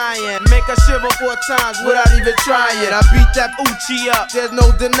she dying. Make her shiver 4 times without even trying. I beat that Uchi up, there's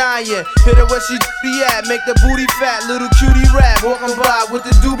no denying. Hit her where she be at, make the booty fat, little cutie rap. Walking by with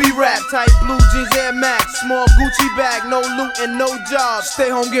the doobie rap, tight blue jeans Air Max, small Gucci bag, no loot and no jobs.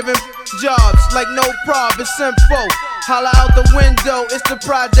 Stay home giving jobs like no prob, it's simple. Holla out the window, it's the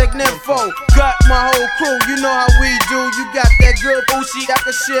Project Nympho. Got my whole crew, you know how we do. You got that good Uchi I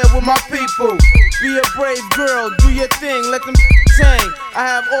can share with my people. Be a brave girl, do your thing, let them sing. I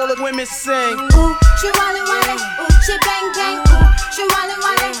have all the women sing. Ooh, chihuahua wale, ooh, chi bang bang, ooh, chihuahua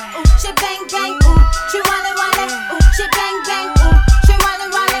wale, ooh, chi bang bang, ooh, chihuahua wale, ooh, chi bang bang, ooh, chihuahua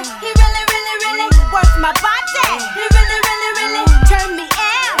wale. He really, really, really worked my body. He really, really, really turned me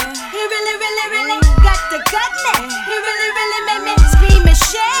out. He really, really, really got the goodness. He really, really made me scream and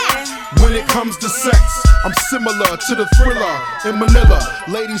shout. When it comes to sex, I'm similar to the Thriller in Manila.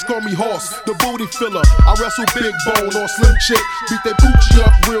 Ladies call me Horse, the booty filler. I wrestle big bone or slim chick. Beat that Poochie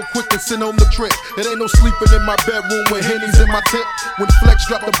up real quick and send home the trick. It ain't no sleeping in my bedroom with Henny's in my tent. When Flex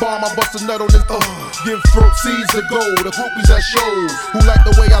drop the bomb, I bust a nut on his give throat seeds to go. The groupies at shows who like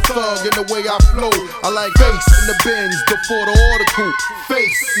the way I thug and the way I flow. I like face in the Benz, the Ford or the coupe.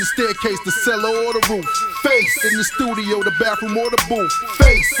 Face in the staircase, the cellar or the roof. Face in the studio, the bathroom or the booth.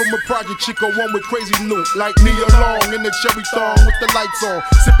 Face from a project chick or one with crazy loot. Like Nia Long in the cherry thong with the lights on.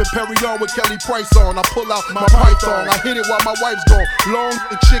 Sipping Perry on with Kelly Price on. I pull out my python, I hit it while my wife's gone. Long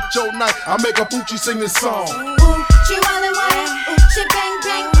and chick Joe night, I make a Poochie sing this song. Ooh, chihuahua wale, ooh, chi bang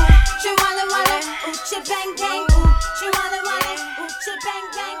bang, ooh, chihuahua wale, ooh, chi bang bang, ooh, chihuahua wale, ooh, chi bang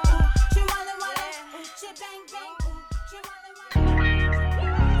bang, ooh, chihuahua wale, ooh, chi bang bang, ooh, chihuahua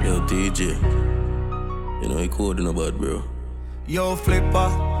wale. Yo, DJ, you know he coding about, bro. Yo, Flipper,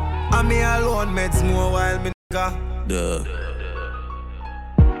 I'm me alone, meds more while me nigga. Duh.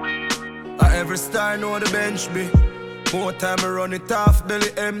 Every star know the bench be. More time I run it off, belly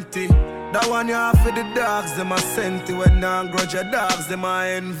empty. That one you have for the dogs, them a senti. When now grudge your dogs, them a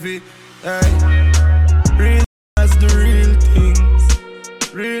envy. Hey. Real niggas the real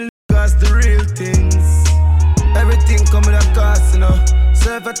things. Real niggas the real things. Everything come with a cost, you know.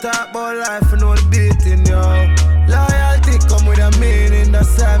 So if I talk about life, I know the beating, yo. Loyalty come with a meaning.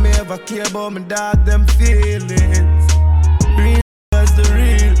 That's why me ever care about my dog, them feelings. Real niggas the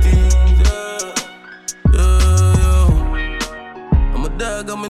real things. I'm a dog,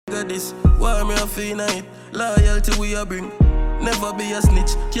 I'm a nigga this. Why me a feel night? Loyalty we a bring. Never be a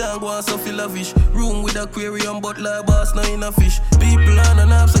snitch, can't go on so feel lavish. Room with aquarium, but like boss, no in a fish. People on an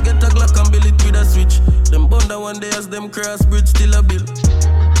apps, I get a Glock and build it with a switch. Them bunda one day as them cross bridge still a bill.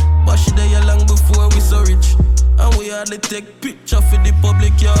 Wash it there long before we so rich. And we hardly take picture for the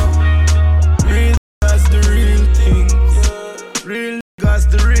public, yeah. Real niggas the real things, yeah. Real niggas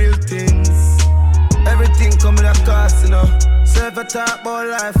the real things. Everything come with a cost, you know. So if I talk about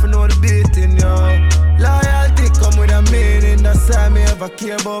life, I know the beating, yo. Loyalty come with a meaning. That's why me ever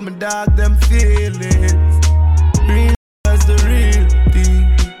care about my dog, them feelings. Real niggas the real thing.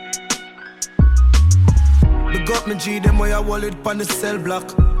 Big up me G, them way I wallet on the cell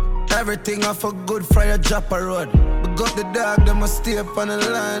block. Everything off a good fire drop a road. Big up the dog, them a stay up on the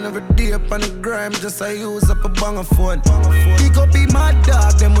line. Every day up on the grime, just I use up a banger phone. Pick up be my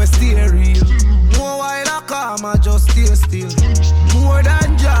dog, them we stay real. More while I come, I just stay still. More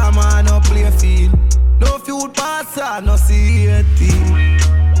than jam, I no play field. No feud pass, I no see a thing.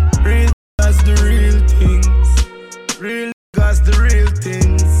 Real niggas the real things. Real niggas the real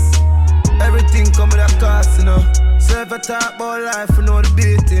things. Everything come with a cost, you know. So if I talk about life, you know the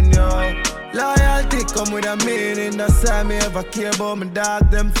beating, yo. Loyalty come with a meaning. That's why me ever care about my dog,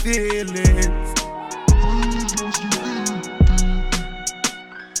 them feelings.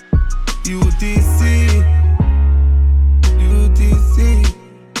 UTC.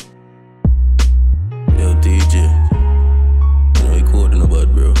 Yo, DJ, you know you coding about,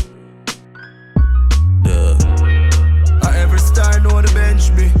 bro. Yeah. Every star know the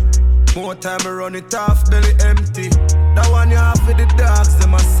bench me. More time I run it off, belly empty. That one you have for the dogs,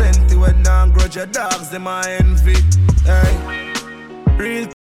 them a sent it. When down grudge your dogs, them a envy. Hey, real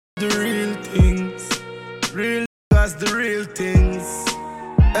the real things. Real niggas the real things.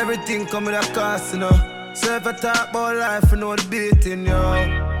 Everything come with a cost, you know. So if I talk about life, you know the beating,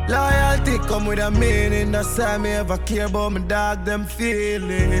 yo. Loyalty come with a meaning. That's why me ever care about my dog, them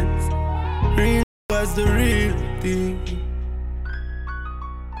feelings. Real niggas the real thing.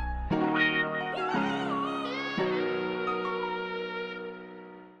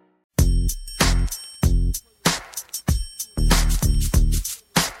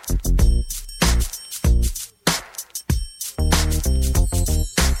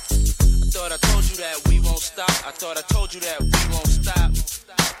 I thought I told you that we won't stop.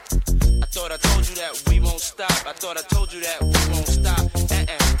 I thought I told you that we won't stop. I thought I told you that we won't stop.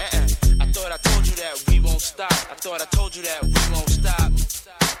 I thought I told you that we won't stop. I thought I told you that we won't stop.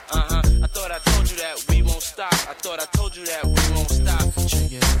 I thought I told you that we won't stop. I thought I told you that we won't stop.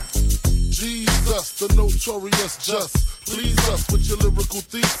 Check it out. Jesus, the notorious just. Please us with your lyrical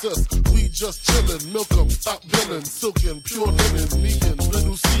thesis. We just chillin', milk 'em, top billin', silkin', pure linen, me and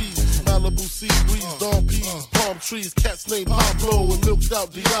little C's, Malibu sea breeze, dawn peas, palm trees, cats named Pablo and milked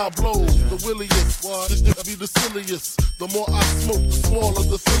out Diablo. The williest, this nigga be the silliest. The more I smoke, the smaller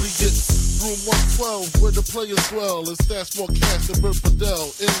the silly gets. Room 112, where the players dwell, and stash more cash than Bert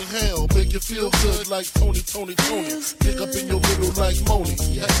Fidel. Inhale, make you feel good like Tony. Pick up in your middle like Moni.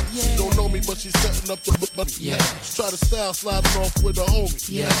 Yeah. She don't know me, but she's setting up the money. Yeah. Try to style sliding off with a homie.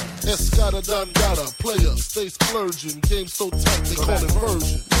 Yeah. Escada Dangada, player, stay splurging. Game so tight, they call it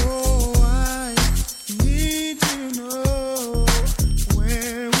version. Oh, I need to know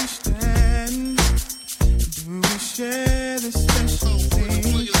where we stand. Do we share the special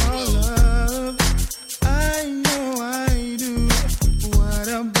thing called love? I know I do. What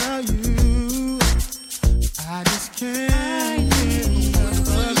about you? I just can't get enough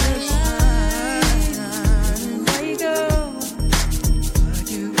of this time. Where you go? What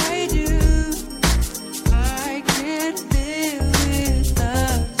do I do? I can't live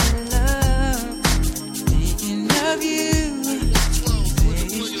without your love. Thinking of you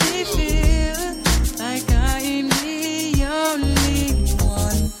makes me feel like I am the only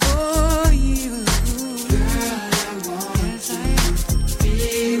one for you. Girl, I want to be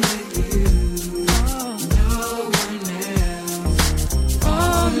with you. No one else,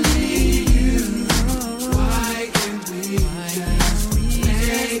 only you. Why can't we just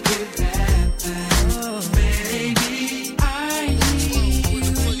make it happen? Baby, I need you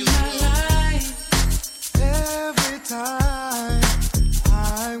in my life. Every time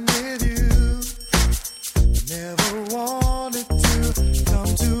I'm with you, never wanted to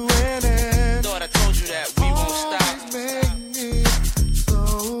come to an end. Thought I told you that we won't stop. Always make me so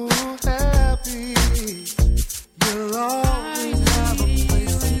happy. You'll always have a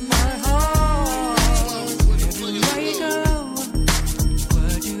place in my heart. Everywhere you go,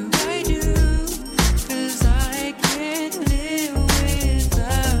 what do I do?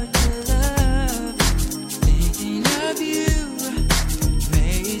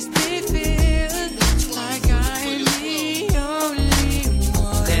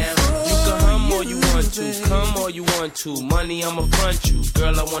 want to. Come all you want to. Money, I'ma front you.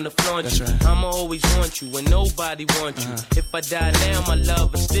 Girl, I wanna flaunt you. I'ma always want you when nobody wants you. If I die now, my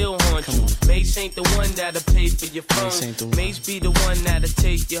love will still haunt you. Mace ain't the one that'll pay for your phone. Mace be the one that'll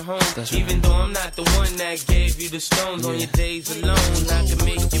take you home. Even though I'm not the one that gave you the stones. On your days alone, I can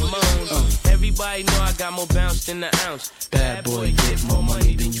make you moan. Everybody know I got more bounce than an ounce. Bad boy, get more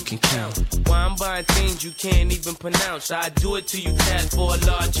money than you can count. Why I'm buying things you can't even pronounce. I do it to you, cat, for a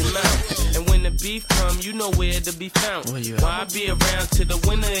large amount. And when the beef come, you know where to be found. Why I be around till the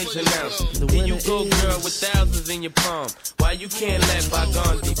winner is announced? Then you go, girl, with thousands in your palm. Why you can't let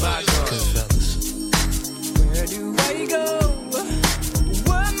bygones be bygones? Where do I go?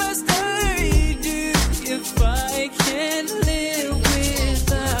 What must I do if I can't live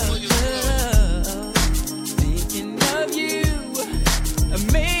without love? Thinking of you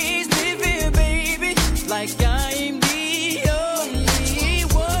amaze me, feel, baby, like I'm the only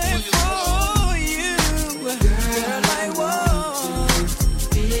one for you. Girl, I want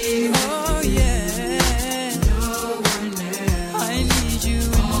be, oh yeah, no one else. I need you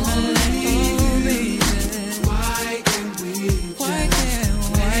in my life, baby. Why can't we make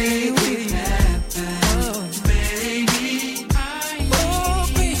it happen? Oh, baby, oh,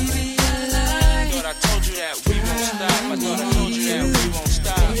 baby, I like. I thought I told you that we won't stop. I thought I told you that we won't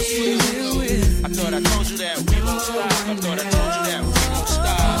stop. I thought I told you that we won't stop. I thought I told you that we won't stop. I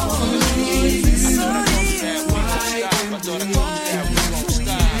thought I told you that we won't stop. I thought I told you that we won't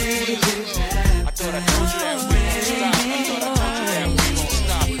stop. I thought I told you that we won't stop.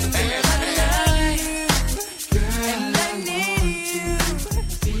 And I need you.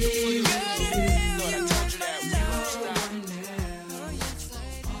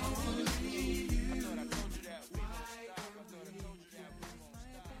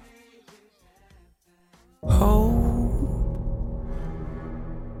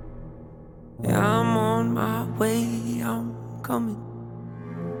 Yeah, I'm on my way, I'm coming.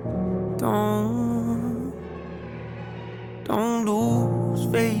 Don't lose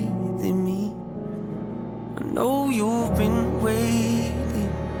faith in me. I know you've been waiting.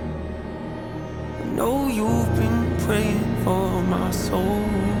 I know you've been praying for my soul.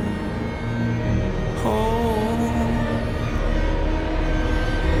 Oh.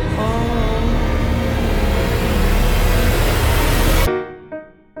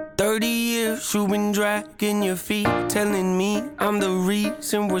 30 years you've been dragging your feet, telling me I'm the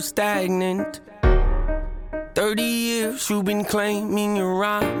reason we're stagnant. 30 years you've been claiming you're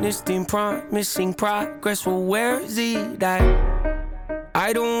honest and promising progress. Well, where is it at?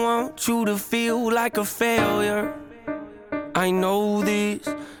 I don't want you to feel like a failure. I know this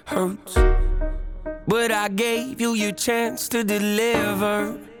hurts, but I gave you your chance to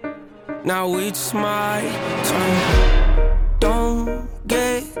deliver. Now it's my turn. Don't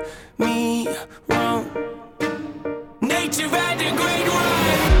get me wrong, nature had a great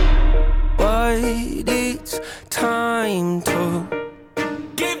run, but it's time to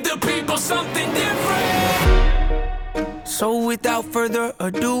give the people something different. So without further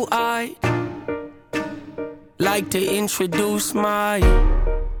ado, I'd like to introduce my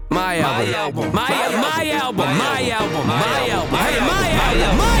album.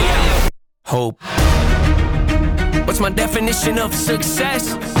 Hope. What's my definition of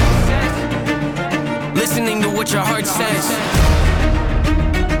success? Listening to what your heart says.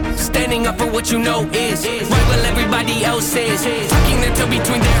 Standing up for what you know is right while everybody else is tucking their toe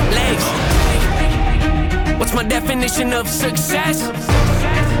between their legs. What's my definition of success?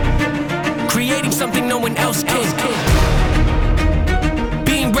 Creating something no one else can.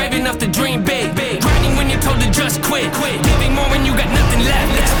 Being brave enough to dream big. Grinding when you're told to just quit. Giving more when you got nothing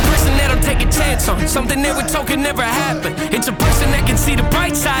left. It's a person that'll take a chance on something they were told could never happen. It's a person that can see the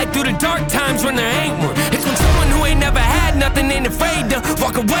bright side through the dark times when there ain't one. It's when someone who ain't never had nothing ain't afraid to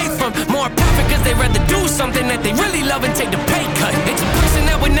walk away from more profit cause they rather do something that they really love and take the pay cut. It's a person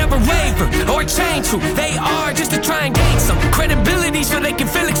that would never waver or change who they are just to try and gain some credibility so they can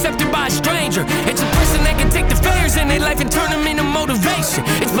feel accepted by a stranger. It's a person that can take the failures in their life and turn them into motivation.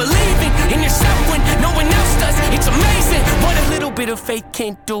 It's believing in yourself when no one else does. It's amazing what a little bit of faith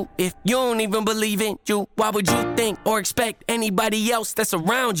can do. If you don't even believe in you, why would you think or expect anybody else that's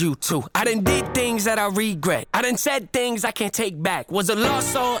around you to? I done did things that I regret. I done said things I can't take back. Was a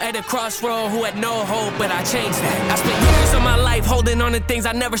lost soul at a crossroad who had no hope, but I changed that. I spent years of my life holding on to things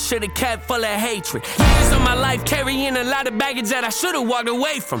I never should have kept, full of hatred. Years of my life carrying a lot of baggage that I should have walked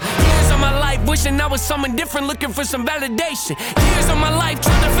away from. Years of my life wishing I was someone different, looking for some validation. Years of my life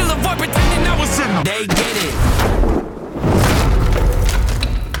trying to fill a void, pretending I was in. They get it.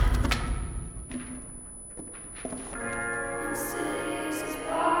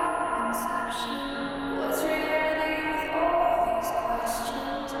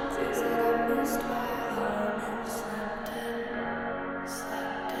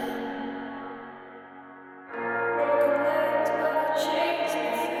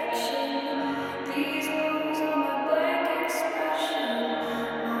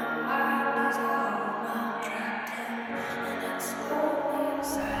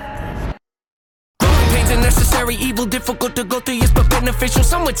 very evil, difficult to go through, yes, but beneficial.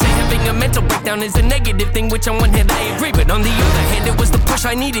 Some would say having a mental breakdown is a negative thing, which on one hand I agree, but on the other hand, it was the push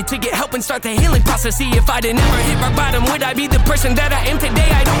I needed to get help and start the healing process. See, if I'd never hit rock bottom, would I be the person that I am today?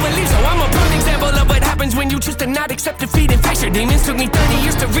 I don't believe so. I'm a prime example of what happens when you choose to not accept defeat and face your demons. Took me 30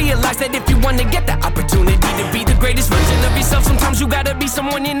 years to realize that if you want to get the opportunity to be the greatest version of yourself, sometimes you gotta be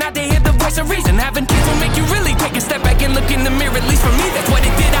someone you're not to hear the voice of reason. Having kids will make you really take a step back and look in the mirror. At least for me, that's what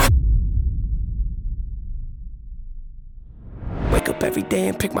it did. I wake up every day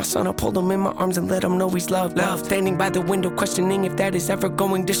and pick my son up, hold him in my arms and let him know he's loved. Standing by the window questioning if that is ever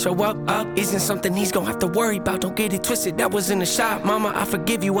going to show up. Isn't something he's gonna have to worry about, don't get it twisted, that was in a shot. Mama, I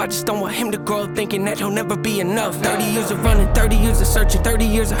forgive you, I just don't want him to grow up thinking that he'll never be enough. 30 years of running, 30 years of searching, 30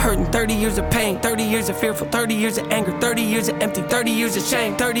 years of hurting, 30 years of pain, 30 years of fearful, 30 years of anger, 30 years of empty, 30 years of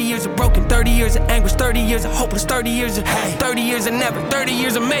shame, 30 years of broken, 30 years of anguish, 30 years of hopeless, 30 years of hate, 30 years of never, 30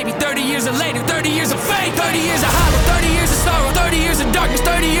 years of maybe, 30 years of later, 30 years of faith, 30 years of hollow, 30 years of sorrow, 30 years of darkness,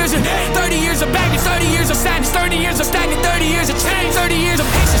 30 years of hate, 30 years of baggage, 30 years of sadness, 30 years of stagnant, 30 years of change, 30 years of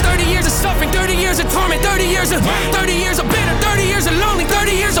patience, 30 years of suffering, 30 years of torment, 30 years of 30 years of bitter, 30 years of lonely,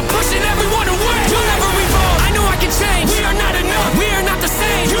 30 years of pushing everyone away. You'll never evolve, I know I can change. We are not enough, we are not the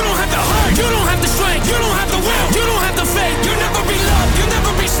same. You don't have the heart, you don't have the strength, you don't have the will, you don't have the faith. You'll never be loved, you'll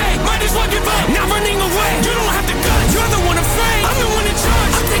never be safe. Might as well give up, not running away. You don't have the guts, you're the one afraid. I'm the one in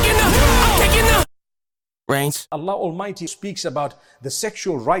charge, I'm taking up, I'm taking up. Allah Almighty speaks about the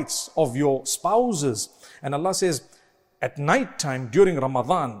sexual rights of your spouses, and Allah says at night time during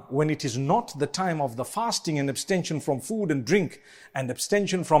Ramadan, when it is not the time of the fasting and abstention from food and drink and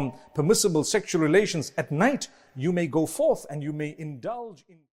abstention from permissible sexual relations, at night you may go forth and you may indulge in